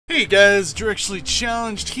Hey guys, Directionally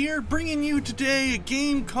Challenged here, bringing you today a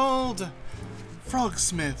game called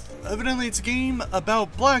Frogsmith. Evidently it's a game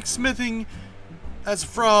about blacksmithing as a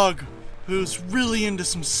frog who's really into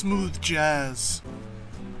some smooth jazz.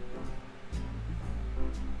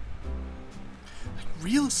 Like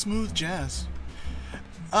real smooth jazz.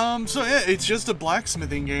 So yeah, it's just a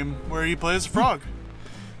blacksmithing game where you play as a frog.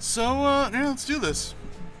 So, yeah, let's do this.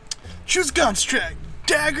 Choose a construct.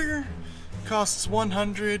 Dagger costs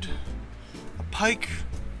 100. A pike,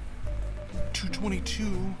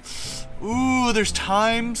 222. Ooh, there's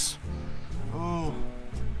times. Oh.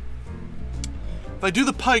 If I do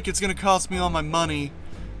the pike, it's gonna cost me all my money,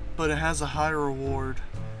 but it has a high reward.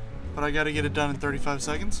 But I gotta get it done in 35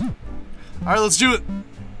 seconds. Alright, let's do it.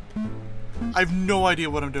 I have no idea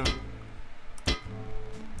what I'm doing.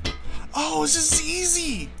 Oh, this is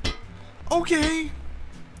easy. Okay.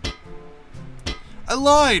 I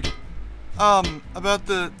lied. About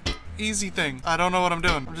the easy thing. I don't know what I'm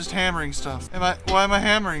doing. I'm just hammering stuff. Why am I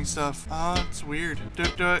hammering stuff? It's weird.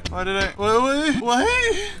 Why did I, what?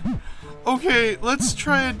 Okay, let's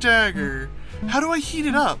try a dagger. How do I heat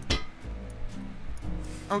it up?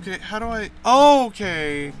 Okay, how do I,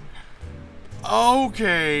 okay.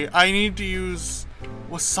 Okay, I need to use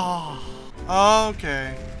wasa.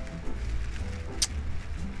 Okay.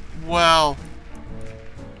 Well,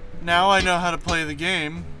 now I know how to play the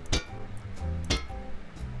game.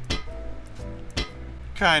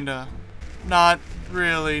 Kinda. Not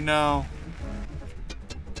really, no.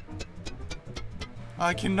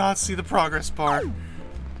 I cannot see the progress bar.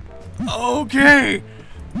 Okay!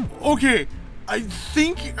 Okay, I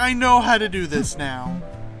think I know how to do this now.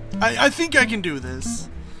 I think I can do this.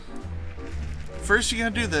 First you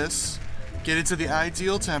gotta do this. Get it to the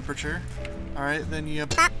ideal temperature. Alright, then you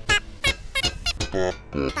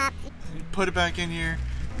put it back in here.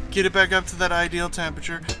 Get it back up to that ideal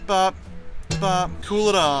temperature. Bop. Bop. Cool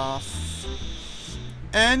it off.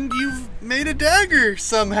 And you've made a dagger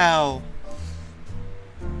somehow.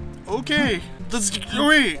 Okay. Let's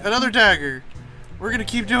wait, another dagger. We're gonna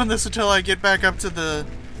keep doing this until I get back up to the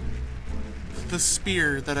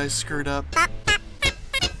spear that I screwed up.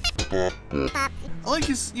 I like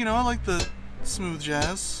his, I like the smooth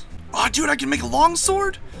jazz. Oh, dude, I can make a long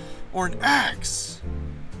sword or an axe.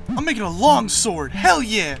 I'm making a long sword. Hell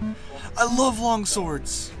yeah. I love long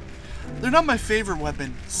swords. They're not my favorite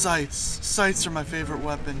weapon. Scythes. Scythes are my favorite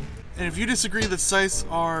weapon. And if you disagree that scythes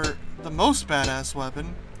are the most badass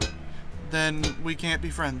weapon, then we can't be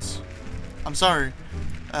friends. I'm sorry.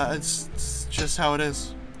 It's just how it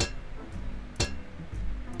is.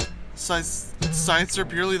 Scythes are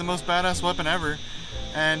purely the most badass weapon ever.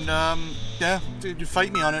 And, yeah, dude, you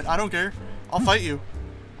fight me on it. I don't care. I'll fight you.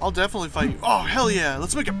 I'll definitely fight you. Oh, hell yeah.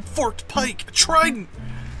 Let's make a forked pike. A trident.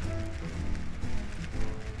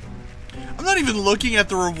 I'm not even looking at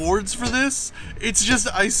the rewards for this. It's just,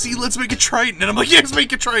 I see, let's make a trident. And I'm like, yes,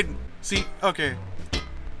 make a trident. See? Okay.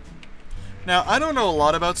 Now, I don't know a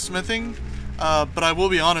lot about smithing. But I will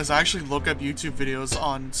be honest, I actually look up YouTube videos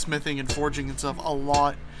on smithing and forging and stuff a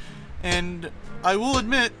lot. And I will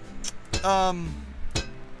admit,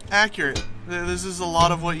 accurate. This is a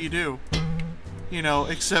lot of what you do.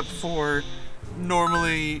 Except for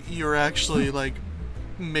normally you're actually, like,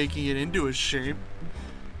 making it into a shape.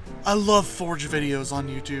 I love forge videos on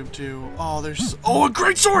YouTube, too. Oh, there's... Oh, a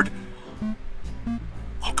great sword!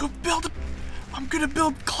 I'll go build a... I'm gonna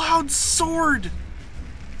build Cloud's sword!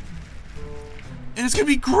 And it's gonna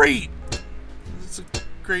be great! It's a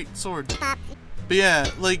great sword. But yeah,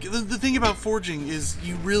 like, the thing about forging is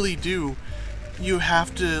you really do. You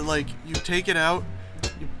have to, like, you take it out,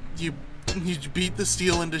 you beat the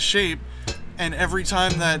steel into shape, and every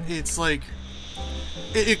time that it's, like,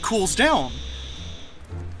 it cools down.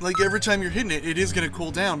 Like, every time you're hitting it, it is gonna cool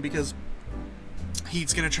down because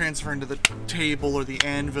heat's gonna transfer into the table or the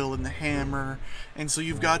anvil and the hammer. And so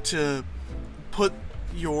you've got to put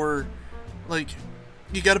your, like,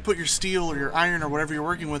 you gotta put your steel or your iron or whatever you're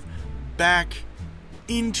working with back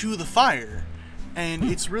into the fire. And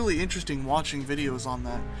it's really interesting watching videos on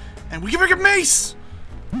that. And we can make a mace!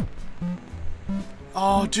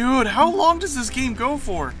 Oh, dude, how long does this game go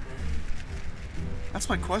for? That's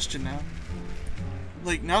my question now.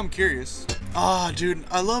 Like, now I'm curious. Ah, dude,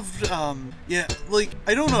 I loved, yeah, like,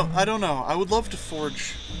 I don't know. I would love to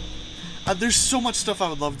forge. There's so much stuff I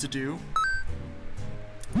would love to do.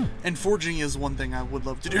 And forging is one thing I would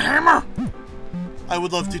love to do. Hammer! I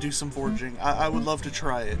would love to do some forging. I would love to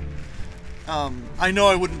try it. I know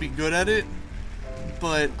I wouldn't be good at it,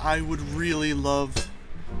 but I would really love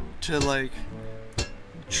to, like,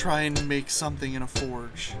 try and make something in a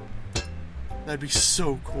forge. That'd be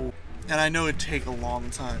so cool. And I know it'd take a long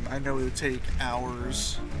time. I know it would take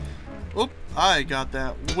hours. Oop, I got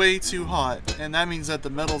that way too hot. And that means that the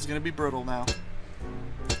metal's gonna be brittle now.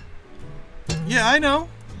 Yeah, I know.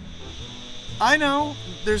 I know.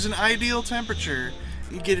 There's an ideal temperature.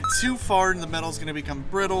 You get it too far and the metal's gonna become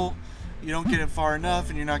brittle. You don't get it far enough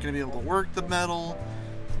and you're not gonna be able to work the metal.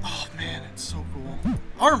 Oh man, it's so cool.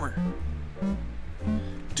 Armor!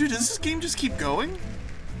 Dude, does this game just keep going?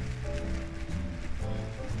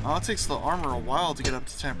 Oh, it takes the armor a while to get up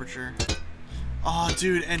to temperature. Oh,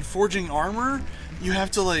 dude, and forging armor, you have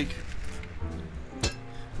to, like...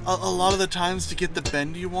 A lot of the times to get the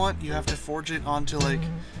bend you want, you have to forge it onto, like,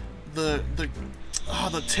 the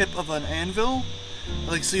tip of an anvil.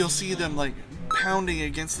 Like, so you'll see them, like, pounding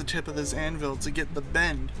against the tip of this anvil to get the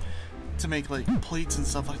bend to make, like, plates and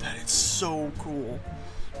stuff like that. It's so cool.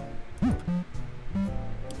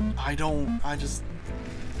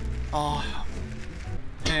 Oh...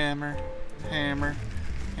 Hammer, hammer,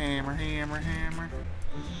 hammer, hammer, hammer,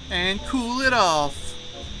 and cool it off.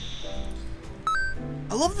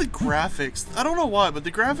 I love the graphics. I don't know why, but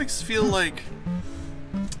the graphics feel like...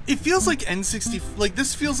 It feels like N64... Like,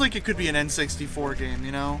 this feels like it could be an N64 game,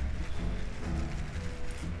 you know?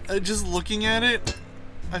 Just looking at it,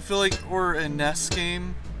 I feel like... Or a NES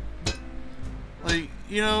game. Like,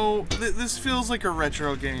 you know, this feels like a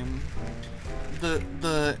retro game.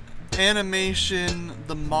 The animation,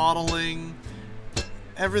 the modeling,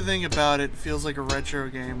 everything about it feels like a retro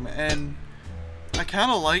game, and I kind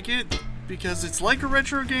of like it because it's like a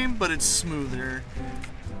retro game, but it's smoother.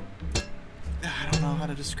 I don't know how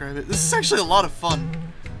to describe it. This is actually a lot of fun.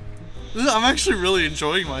 I'm actually really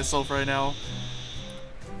enjoying myself right now.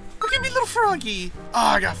 Look at me, little froggy!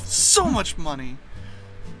 Ah, I got so much money.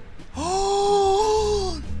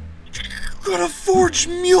 Oh, gotta forge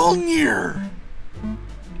Mjolnir!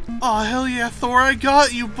 Aw, oh, hell yeah, Thor, I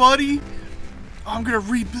got you, buddy! I'm gonna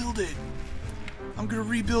rebuild it. I'm gonna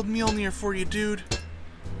rebuild Mjolnir for you, dude.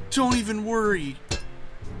 Don't even worry.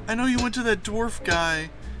 I know you went to that dwarf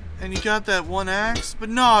guy, and you got that one axe, but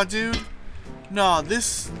nah, dude. Nah,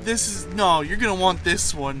 this is... No, you're gonna want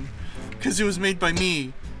this one. Because it was made by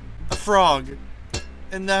me. A frog.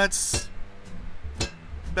 And that's...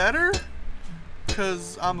 better?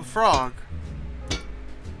 Because I'm a frog.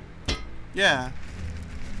 Yeah.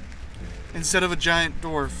 Instead of a giant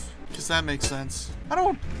dwarf, because that makes sense. I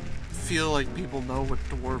don't feel like people know what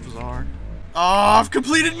dwarves are. Ah, I've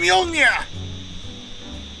completed Mjolnir!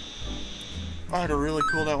 I had to really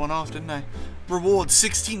cool that one off, didn't I? Reward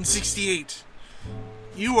 1668.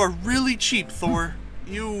 You are really cheap, Thor.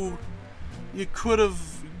 You could have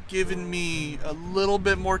given me a little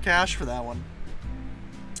bit more cash for that one.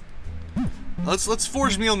 Let's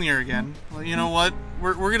forge Mjolnir again. Well, you know what?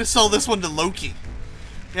 We're gonna sell this one to Loki.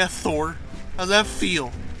 Yeah, Thor. How's that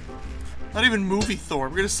feel? Not even movie Thor.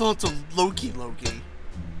 We're gonna sell it to Loki.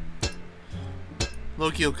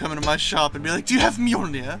 Loki will come into my shop and be like, "Do you have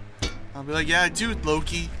Mjolnir?" I'll be like, "Yeah, I do,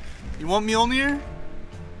 Loki. You want Mjolnir?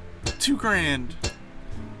 2 grand.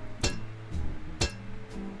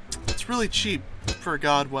 It's really cheap for a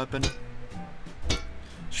god weapon.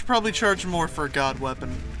 Should probably charge more for a god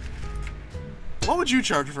weapon. What would you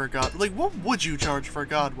charge for a god? Like, what would you charge for a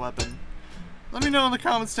god weapon? Let me know in the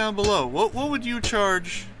comments down below. What would you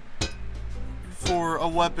charge for a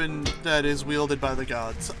weapon that is wielded by the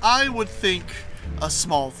gods? I would think a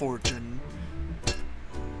small fortune.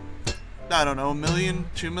 I don't know, $1 million,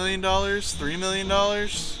 $2 million, $3 million?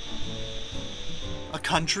 A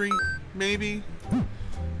country, maybe?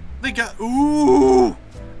 They got, ooh,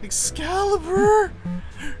 Excalibur!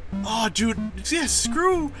 Oh, dude, yeah,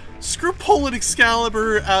 screw pulling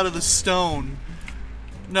Excalibur out of the stone.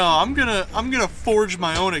 No, I'm gonna forge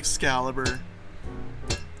my own Excalibur.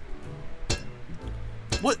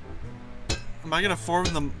 What? Am I gonna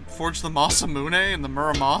forge the Masamune and the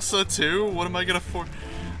Muramasa too? What am I gonna forge?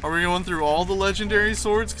 Are we going through all the legendary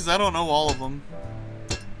swords? Because I don't know all of them.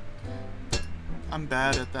 I'm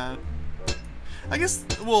bad at that. I guess,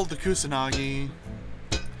 well, the Kusanagi.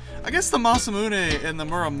 I guess the Masamune and the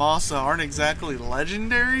Muramasa aren't exactly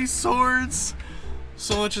legendary swords,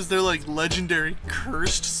 so much as they're like legendary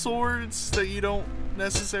cursed swords that you don't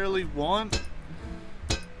necessarily want.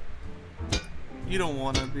 You don't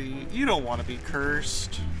want to be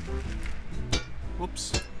cursed.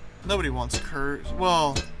 Whoops. Nobody wants cursed.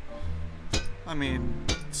 Well, I mean,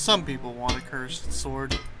 some people want a cursed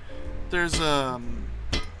sword. There's a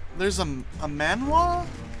manhwa?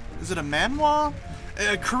 Is it a manhwa?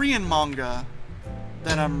 A Korean manga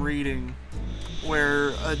that I'm reading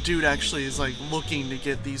where a dude actually is like looking to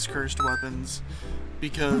get these cursed weapons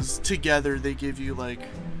because together they give you like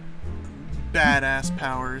badass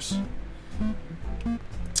powers.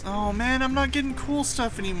 Oh man, I'm not getting cool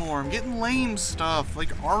stuff anymore. I'm getting lame stuff, like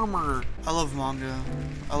armor. I love manga.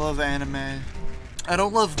 I love anime. I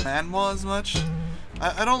don't love manhwa as much.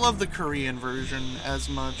 I don't love the Korean version as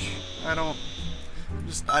much. I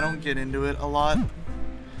don't get into it a lot.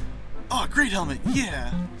 Oh, great helmet,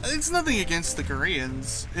 yeah. It's nothing against the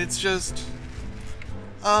Koreans. It's just,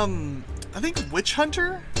 I think Witch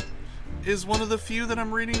Hunter is one of the few that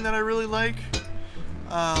I'm reading that I really like.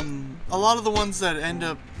 A lot of the ones that end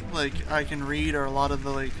up, like, I can read are a lot of the,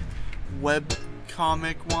 like, web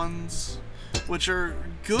comic ones, which are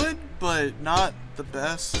good, but not the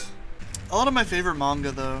best. A lot of my favorite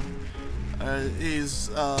manga, though, is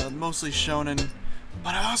mostly shonen,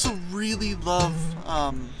 but I also really love,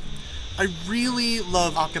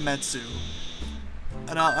 Akametsu,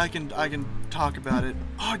 and I can talk about it.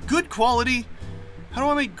 Oh, good quality! How do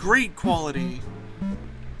I make great quality?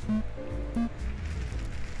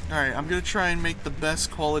 Alright, I'm gonna try and make the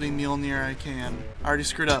best quality Mjolnir I can. I already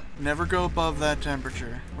screwed up. Never go above that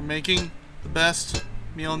temperature. We're making the best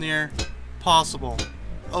Mjolnir possible.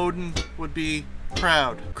 Odin would be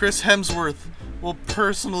proud. Chris Hemsworth will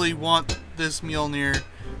personally want this Mjolnir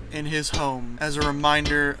in his home as a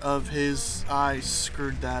reminder of his... I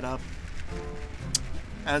screwed that up.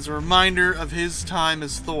 As a reminder of his time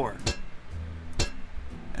as Thor.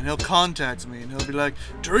 And he'll contact me and he'll be like,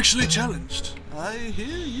 "Directionally challenged. I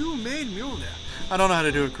hear you made Mjolnir." I don't know how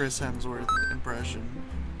to do a Chris Hemsworth impression.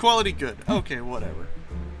 Quality good. Okay, whatever.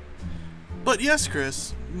 But yes,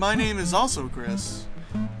 Chris. My name is also Chris.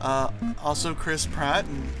 Also Chris Pratt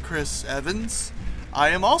and Chris Evans. I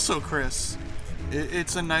am also Chris.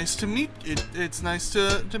 It's nice to meet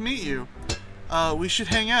you. We should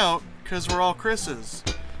hang out because we're all Chris's.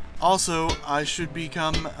 Also, I should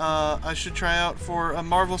try out for a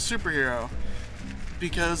Marvel superhero.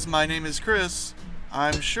 Because my name is Chris,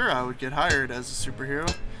 I'm sure I would get hired as a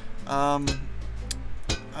superhero. I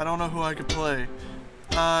don't know who I could play.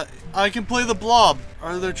 I can play the Blob.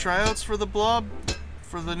 Are there tryouts for the Blob?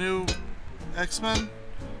 For the new X-Men?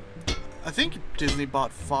 I think Disney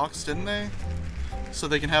bought Fox, didn't they? So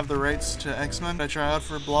they can have the rights to X-Men. Can I try out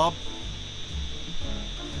for Blob?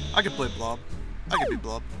 I could play Blob. I could be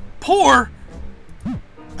Blob. Poor?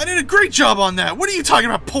 I did a great job on that. What are you talking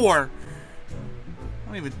about, poor?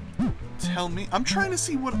 Don't even tell me. I'm trying to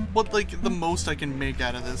see what like the most I can make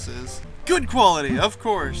out of this is. Good quality, of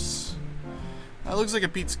course. That looks like a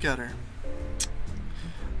pizza cutter.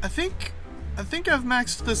 I think I've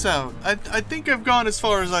maxed this out. I think I've gone as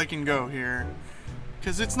far as I can go here,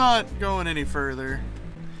 because it's not going any further.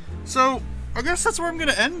 So I guess that's where I'm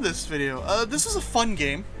gonna end this video. This is a fun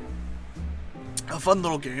game. A fun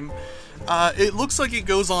little game. It looks like it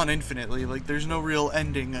goes on infinitely, like there's no real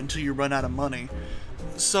ending until you run out of money.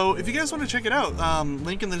 So if you guys want to check it out,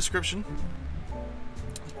 link in the description.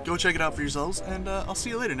 Go check it out for yourselves, and I'll see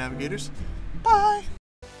you later, navigators. Bye!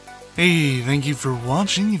 Hey, thank you for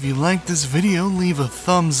watching. If you liked this video, leave a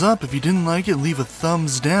thumbs up. If you didn't like it, leave a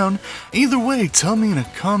thumbs down. Either way, tell me in a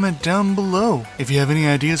comment down below. If you have any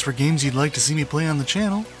ideas for games you'd like to see me play on the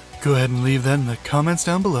channel, go ahead and leave that in the comments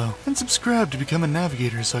down below. And subscribe to become a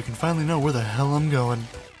navigator so I can finally know where the hell I'm going.